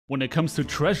When it comes to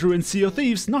treasure in Sea of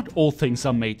Thieves, not all things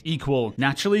are made equal.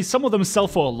 Naturally, some of them sell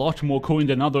for a lot more coin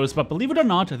than others, but believe it or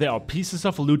not, there are pieces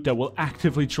of loot that will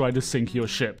actively try to sink your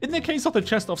ship. In the case of the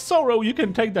Chest of Sorrow, you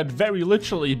can take that very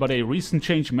literally, but a recent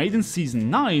change made in Season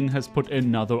 9 has put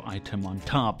another item on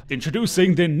top.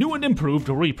 Introducing the new and improved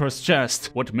Reaper's Chest.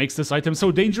 What makes this item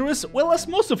so dangerous? Well, as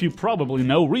most of you probably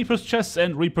know, Reaper's Chests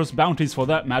and Reaper's Bounties for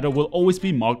that matter will always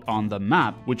be marked on the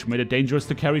map, which made it dangerous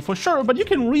to carry for sure, but you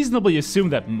can reasonably assume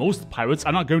that most pirates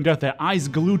are not going to have their eyes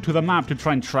glued to the map to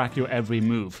try and track your every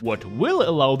move. What will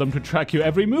allow them to track your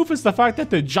every move is the fact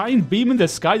that the giant beam in the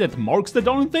sky that marks the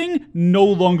darn thing no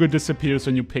longer disappears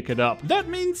when you pick it up. That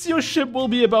means your ship will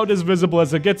be about as visible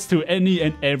as it gets to any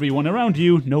and everyone around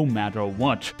you, no matter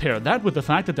what. Pair that with the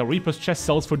fact that the Reaper's Chest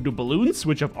sells for Doubloons,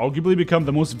 which have arguably become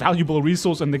the most valuable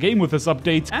resource in the game with this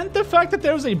update, and the fact that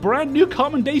there's a brand new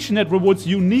commendation that rewards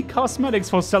unique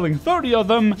cosmetics for selling 30 of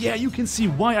them, yeah, you can see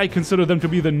why I consider them to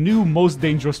be the new most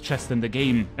dangerous chest in the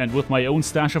game. And with my own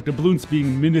stash of doubloons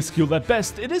being minuscule at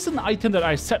best, it is an item that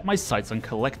I set my sights on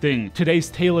collecting. Today's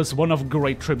tale is one of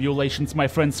great tribulations, my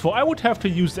friends, for I would have to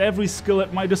use every skill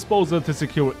at my disposal to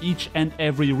secure each and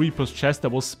every Reaper's Chest that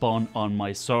will spawn on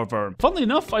my server. Funnily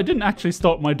enough, I didn't actually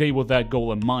start my day with that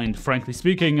goal in mind. Frankly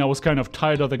speaking, I was kind of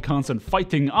tired of the constant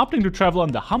fighting, opting to travel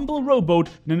on the humble rowboat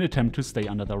in an attempt to stay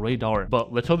under the radar.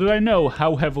 But little did I know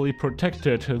how heavily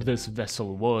protected this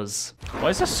vessel was.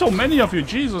 Why is there so many of you?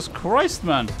 Jesus Christ,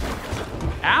 man.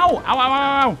 Ow! Ow, ow,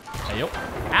 ow, ow! Hey,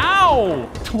 ow!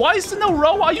 Twice in a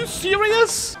row? Are you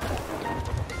serious?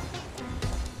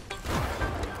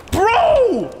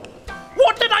 Bro!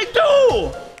 What did I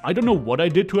do? I don't know what I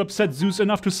did to upset Zeus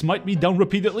enough to smite me down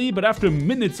repeatedly, but after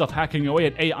minutes of hacking away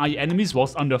at AI enemies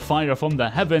whilst under fire from the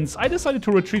heavens, I decided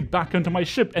to retreat back onto my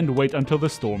ship and wait until the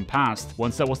storm passed.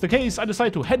 Once that was the case, I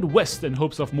decided to head west in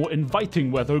hopes of more inviting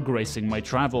weather gracing my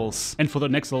travels. And for the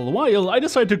next little while, I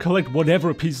decided to collect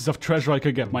whatever pieces of treasure I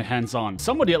could get my hands on.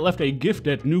 Somebody had left a gift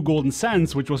at New Golden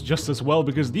Sands, which was just as well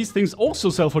because these things also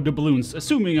sell for doubloons,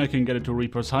 assuming I can get it to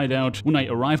Reaper's hideout. When I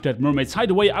arrived at Mermaid's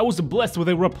Hideaway, I was blessed with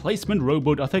a replacement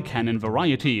rowboat of the cannon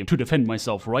variety. To defend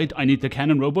myself, right? I need the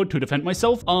cannon rowboat to defend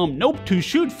myself? Nope, to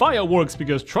shoot fireworks,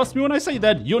 because trust me when I say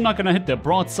that, you're not gonna hit the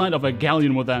broadside of a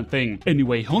galleon with that thing.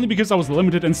 Anyway, only because I was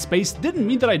limited in space didn't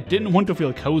mean that I didn't want to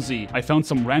feel cozy. I found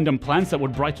some random plants that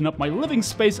would brighten up my living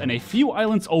space, and a few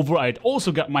islands over, I had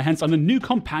also got my hands on a new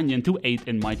companion to aid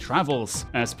in my travels.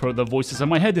 As per the voices in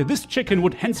my head, this chicken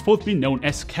would henceforth be known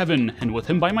as Kevin, and with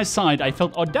him by my side, I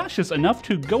felt audacious enough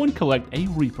to go and collect a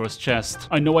Reaper's Chest.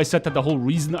 I know I said that the whole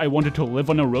reason I wanted to live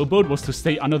on a rowboat was to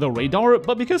stay under the radar,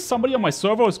 but because somebody on my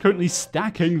server is currently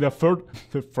stacking Let's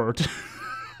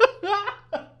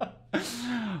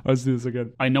do this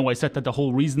again. I know I said that the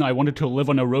whole reason I wanted to live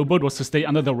on a rowboat was to stay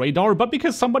under the radar, but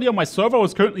because somebody on my server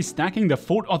was currently stacking the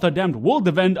Fort of the Damned World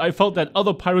event, I felt that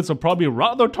other pirates would probably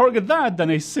rather target that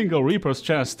than a single Reaper's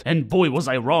Chest. And boy was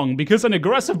I wrong, because an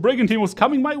aggressive brigantine was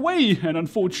coming my way, and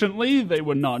unfortunately, they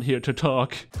were not here to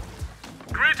talk.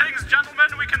 Greetings, gentlemen,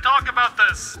 we can talk about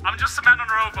this. I'm just a man on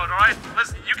a rowboat, alright?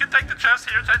 Listen, you can take the chest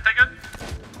here, take it.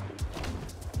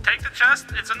 Take the chest,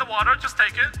 it's in the water, just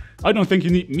take it. I don't think you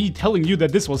need me telling you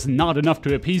that this was not enough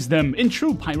to appease them. In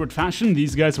true pirate fashion,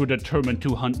 these guys were determined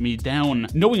to hunt me down.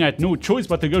 Knowing I had no choice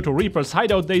but to go to Reaper's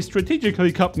hideout, they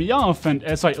strategically cut me off, and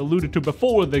as I alluded to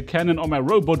before, the cannon on my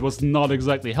rowboat was not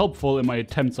exactly helpful in my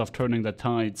attempts of turning the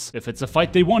tides. If it's a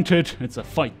fight they wanted, it's a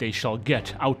fight they shall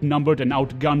get. Outnumbered and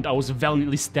outgunned, I was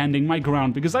valiantly standing my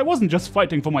ground, because I wasn't just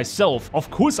fighting for myself.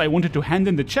 Of course I wanted to hand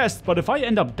in the chest, but if I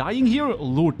end up dying here,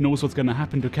 Lord knows what's gonna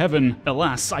happen to Kevin.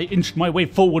 Alas, I inched my way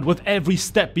forward with every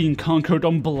step being conquered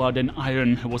on blood and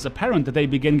iron. It was apparent that they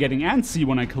began getting antsy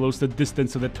when I closed the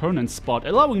distance to the turn-in spot,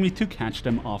 allowing me to catch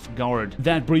them off guard.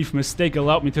 That brief mistake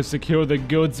allowed me to secure the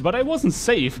goods, but I wasn't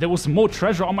safe. There was more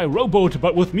treasure on my rowboat,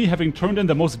 but with me having turned in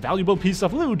the most valuable piece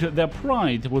of loot, their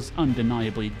pride was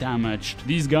undeniably damaged.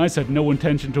 These guys had no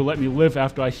intention to let me live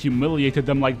after I humiliated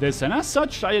them like this, and as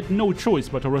such, I had no choice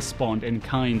but to respond in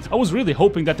kind. I was really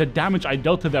hoping that the damage I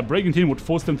dealt to their brigantine would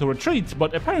force them to retreat,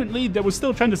 but apparently they were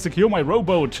still trying to secure my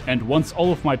rowboat, and once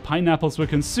all of my pineapples were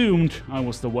consumed, I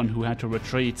was the one who had to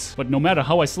retreat. But no matter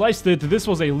how I sliced it, this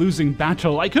was a losing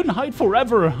battle. I couldn't hide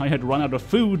forever. I had run out of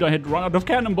food, I had run out of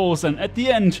cannonballs, and at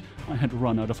the end, I had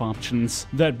run out of options.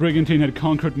 That brigantine had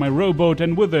conquered my rowboat,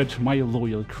 and with it, my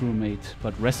loyal crewmate.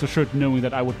 But rest assured knowing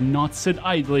that I would not sit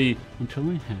idly until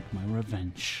I had my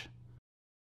revenge.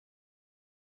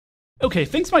 Okay,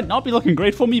 things might not be looking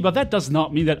great for me, but that does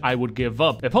not mean that I would give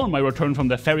up. Upon my return from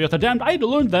the Ferry of the Damned, I had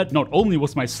learned that not only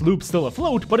was my sloop still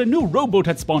afloat, but a new rowboat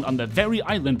had spawned on the very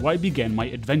island where I began my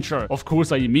adventure. Of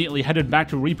course, I immediately headed back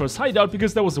to Reaper's hideout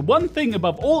because there was one thing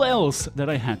above all else that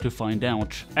I had to find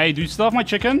out. Hey, do you still have my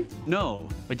chicken? No.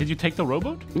 Wait, did you take the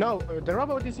rowboat? No, the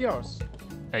rowboat is yours.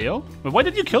 Hey, yo? Wait, why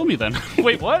did you kill me then?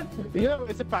 Wait, what? You know,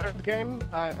 it's a pirate game.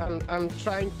 I'm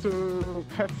trying to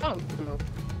have fun, you know.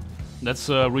 That's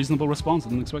a reasonable response, I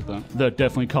didn't expect that. That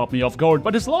definitely caught me off guard,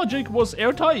 but his logic was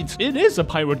airtight. It is a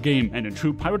pirate game, and in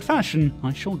true pirate fashion,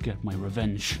 I shall get my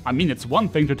revenge. I mean, it's one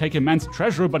thing to take a man's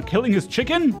treasure, but killing his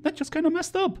chicken? That just kinda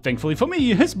messed up. Thankfully for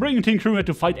me, his brigantine crew had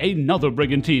to fight another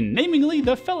brigantine, namely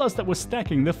the fellas that were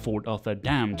stacking the Fort of the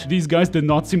Damned. These guys did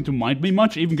not seem to mind me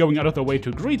much, even going out of their way to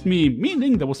greet me,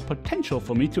 meaning there was potential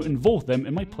for me to involve them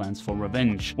in my plans for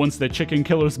revenge. Once the chicken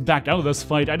killers backed out of this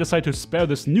fight, I decided to spare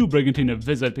this new brigantine a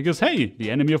visit, because hey,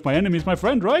 the enemy of my enemy is my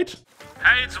friend, right?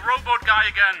 Hey, it's Rowboat Guy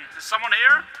again. Is someone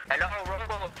here? Hello,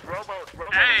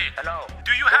 Rowboat. Hey, hello.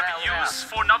 Do you have use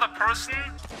for another person?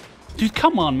 Dude,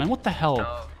 come on, man, what the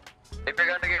hell? If you're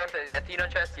gonna get the Athena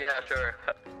chest, yeah, sure.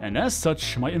 And as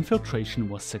such, my infiltration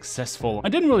was successful. I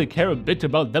didn't really care a bit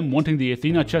about them wanting the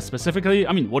Athena chest specifically.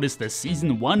 I mean, what is this,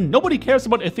 season 1? Nobody cares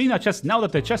about Athena chest now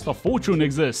that the chest of fortune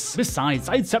exists. Besides,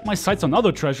 I'd set my sights on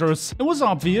other treasures. It was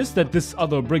obvious that this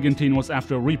other brigantine was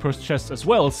after Reaper's chest as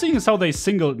well, seeing as how they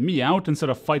singled me out instead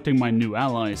of fighting my new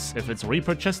allies. If it's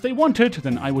Reaper chest they wanted,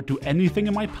 then I would do anything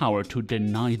in my power to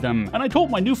deny them. And I told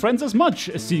my new friends as much,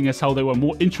 seeing as how they were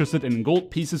more interested in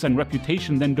gold pieces and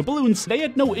reputation than doubloons. They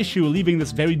had no issue leaving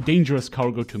this very dangerous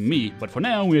cargo to me, but for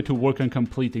now we had to work on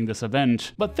completing this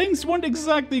event. But things weren't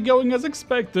exactly going as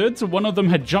expected. One of them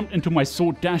had jumped into my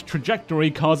sword dash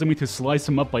trajectory, causing me to slice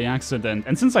him up by accident,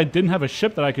 and since I didn't have a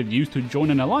ship that I could use to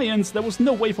join an alliance, there was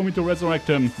no way for me to resurrect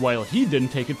him. While he didn't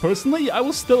take it personally, I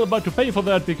was still about to pay for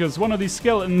that because one of these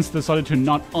skeletons decided to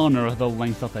not honor the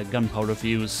length of that gunpowder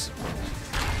fuse.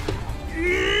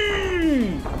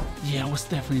 Yeah, I was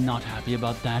definitely not happy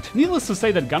about that. Needless to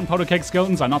say that gunpowder keg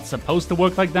skeletons are not supposed to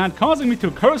work like that, causing me to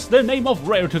curse the name of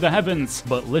Rare to the heavens.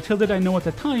 But little did I know at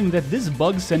the time that this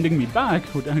bug sending me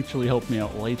back would actually help me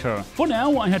out later. For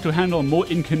now, I had to handle more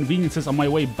inconveniences on my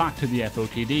way back to the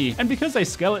FOTD. And because a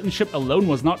skeleton ship alone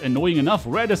was not annoying enough,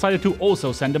 Rare decided to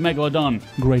also send a Megalodon.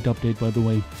 Great update, by the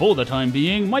way. For the time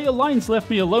being, my alliance left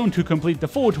me alone to complete the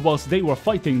fort whilst they were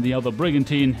fighting the other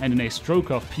brigantine, and in a stroke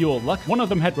of pure luck, one of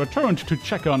them had returned to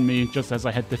check on me just as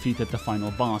I had defeated the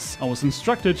final boss. I was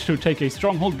instructed to take a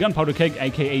stronghold gunpowder keg,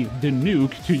 aka the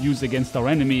nuke, to use against our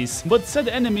enemies, but said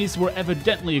enemies were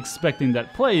evidently expecting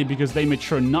that play because they made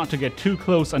sure not to get too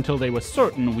close until they were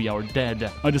certain we are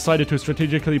dead. I decided to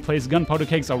strategically place gunpowder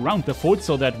kegs around the fort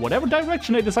so that whatever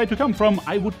direction they decide to come from,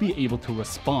 I would be able to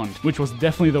respond, which was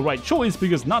definitely the right choice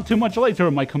because not too much later,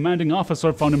 my commanding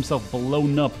officer found himself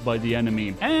blown up by the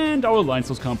enemy, and our alliance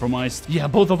was compromised. Yeah,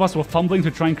 both of us were fumbling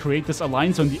to try and create this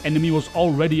alliance when the enemy was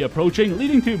already approaching,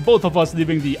 leading to both of us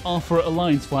leaving the Offer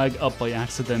Alliance flag up by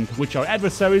accident, which our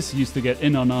adversaries used to get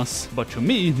in on us. But to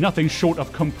me, nothing short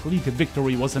of complete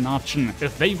victory was an option.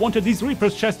 If they wanted these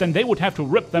Reaper's chests, then they would have to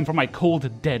rip them from my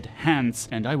cold, dead hands,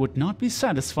 and I would not be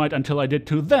satisfied until I did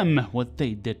to them what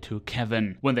they did to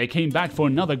Kevin. When they came back for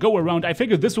another go-around, I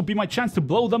figured this would be my chance to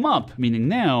blow them up, meaning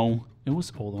now, it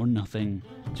was all or nothing.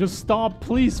 Just stop,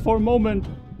 please, for a moment.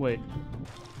 Wait.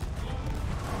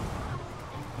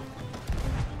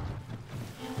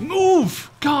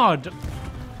 Move! God!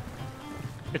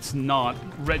 It's not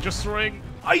registering.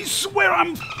 I swear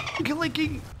I'm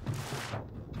clicking.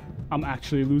 I'm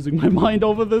actually losing my mind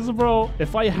over this, bro.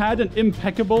 If I had an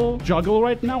impeccable juggle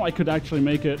right now, I could actually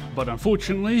make it. But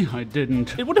unfortunately, I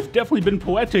didn't. It would have definitely been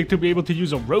poetic to be able to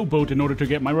use a rowboat in order to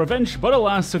get my revenge, but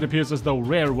alas, it appears as though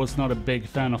Rare was not a big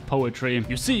fan of poetry.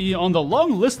 You see, on the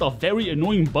long list of very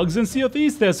annoying bugs in Sea of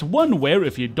Thieves, there's one where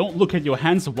if you don't look at your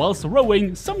hands whilst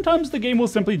rowing, sometimes the game will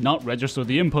simply not register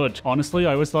the input. Honestly,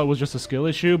 I always thought it was just a skill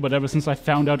issue, but ever since I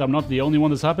found out I'm not the only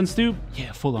one this happens to,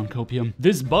 yeah, full on copium.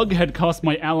 This bug had cost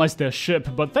my allies their ship,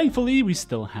 but thankfully we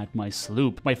still had my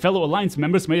sloop. My fellow alliance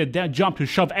members made it their job to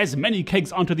shove as many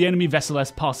kegs onto the enemy vessel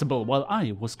as possible, while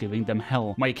I was giving them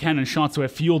hell. My cannon shots were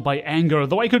fueled by anger,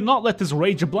 though I could not let this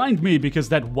rage blind me because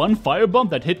that one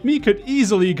firebomb that hit me could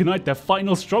easily ignite the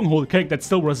final stronghold keg that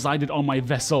still resided on my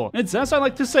vessel. It's as I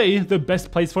like to say, the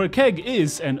best place for a keg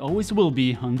is and always will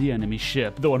be on the enemy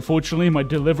ship. Though unfortunately my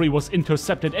delivery was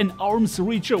intercepted an arm's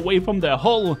reach away from their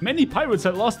hull. Many pirates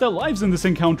had lost their lives in this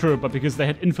encounter, but because they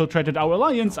had infiltrated our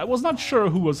alliance, I was not sure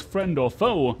who was friend or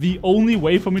foe. The only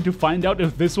way for me to find out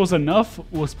if this was enough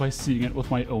was by seeing it with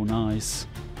my own eyes.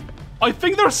 I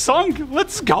think they're sunk.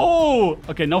 Let's go.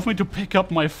 Okay, now for me to pick up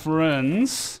my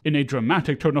friends. In a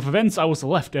dramatic turn of events, I was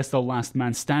left as the last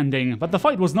man standing. But the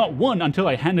fight was not won until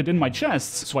I handed in my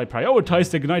chests. So I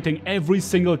prioritized igniting every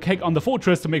single keg on the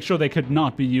fortress to make sure they could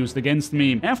not be used against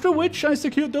me. After which, I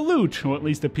secured the loot, or at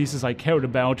least the pieces I cared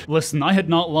about. Listen, I had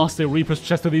not lost a Reaper's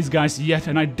chest to these guys yet,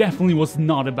 and I definitely was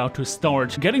not about to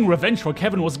start. Getting revenge for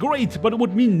Kevin was great, but it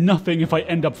would mean nothing if I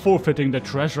end up forfeiting the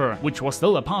treasure, which was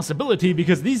still a possibility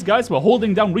because these guys were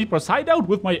holding down Reaper's hideout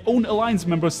with my own alliance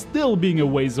members still being a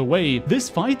ways away. This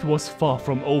fight was far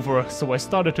from over, so I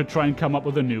started to try and come up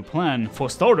with a new plan. For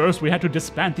starters, we had to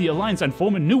disband the alliance and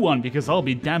form a new one, because I'll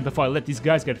be damned if I let these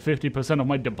guys get 50% of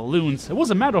my doubloons. It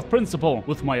was a matter of principle.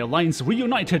 With my alliance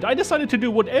reunited, I decided to do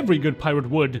what every good pirate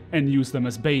would, and use them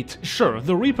as bait. Sure,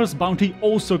 the Reaper's bounty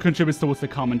also contributes towards the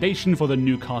commendation for the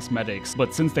new cosmetics,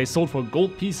 but since they sold for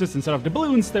gold pieces instead of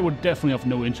doubloons, they were definitely of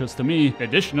no interest to me.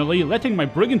 Additionally, letting my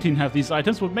brigantine have these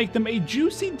items would make them a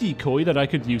juicy decoy that I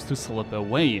could use to slip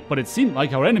away. But it seemed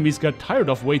like our enemies got tired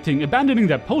of waiting, abandoning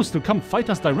their post to come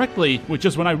fight us directly, which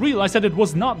is when I realized that it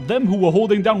was not them who were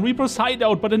holding down Reaper's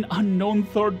hideout, but an unknown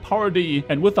third party.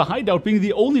 And with the hideout being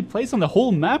the only place on the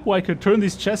whole map where I could turn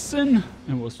these chests in,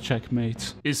 it was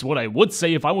checkmate. Is what I would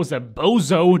say if I was a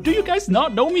bozo. Do you guys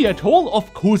not know me at all?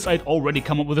 Of course I'd already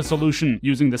come up with a solution.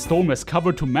 Using the storm as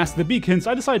cover to mask the beacons,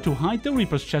 I decided to hide the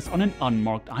Reaper's chest on an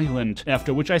unmarked island,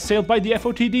 after which I sailed by the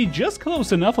FOTD just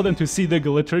close enough for them to see the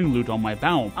glittering loot on my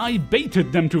bow. I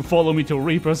baited them to follow me to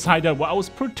Reaper's hideout while I was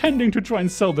pretending to try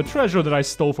and sell the treasure that I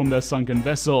stole from their sunken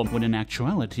vessel, when in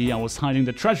actuality I was hiding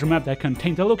the treasure map that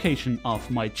contained the location of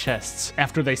my chests.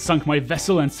 After they sunk my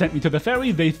vessel and sent me to the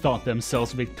ferry, they thought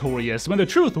themselves victorious, when the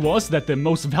truth was that the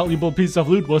most valuable piece of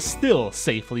loot was still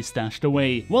safely stashed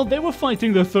away. While they were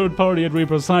fighting the third party at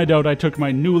Reaper's hideout, I took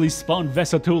my newly spawned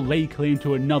vessel to lay claim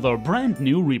to another brand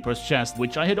new Reaper's chest,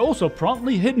 which I had also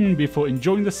promptly hidden before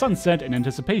enjoying the sunset in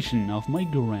anticipation of my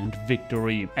grand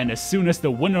victory. And as soon as the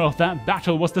winner of that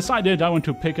battle was decided, I went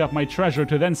to pick up my treasure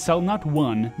to then sell not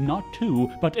one, not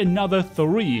two, but another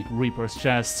 3 Reaper's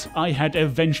chests. I had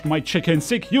avenged my chicken,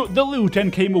 secured the loot,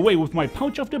 and came away with my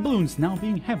pouch of doubloons now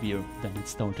being heavier than it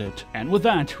started. And with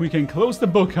that, we can close the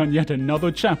book on yet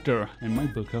another chapter in my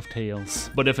book of tales.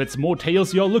 But if it's more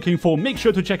tales you're looking for, make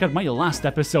sure to check out my last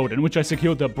episode in which I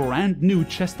secured the brand new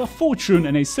chest of fortune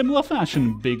in a similar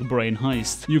fashion big brain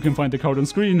heist. You can find the card on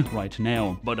screen right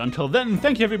now. But until then,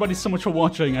 thank you everybody so much for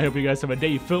watching. I hope you guys have a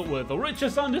day filled with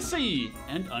riches on the sea.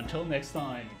 And until next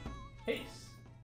time, peace.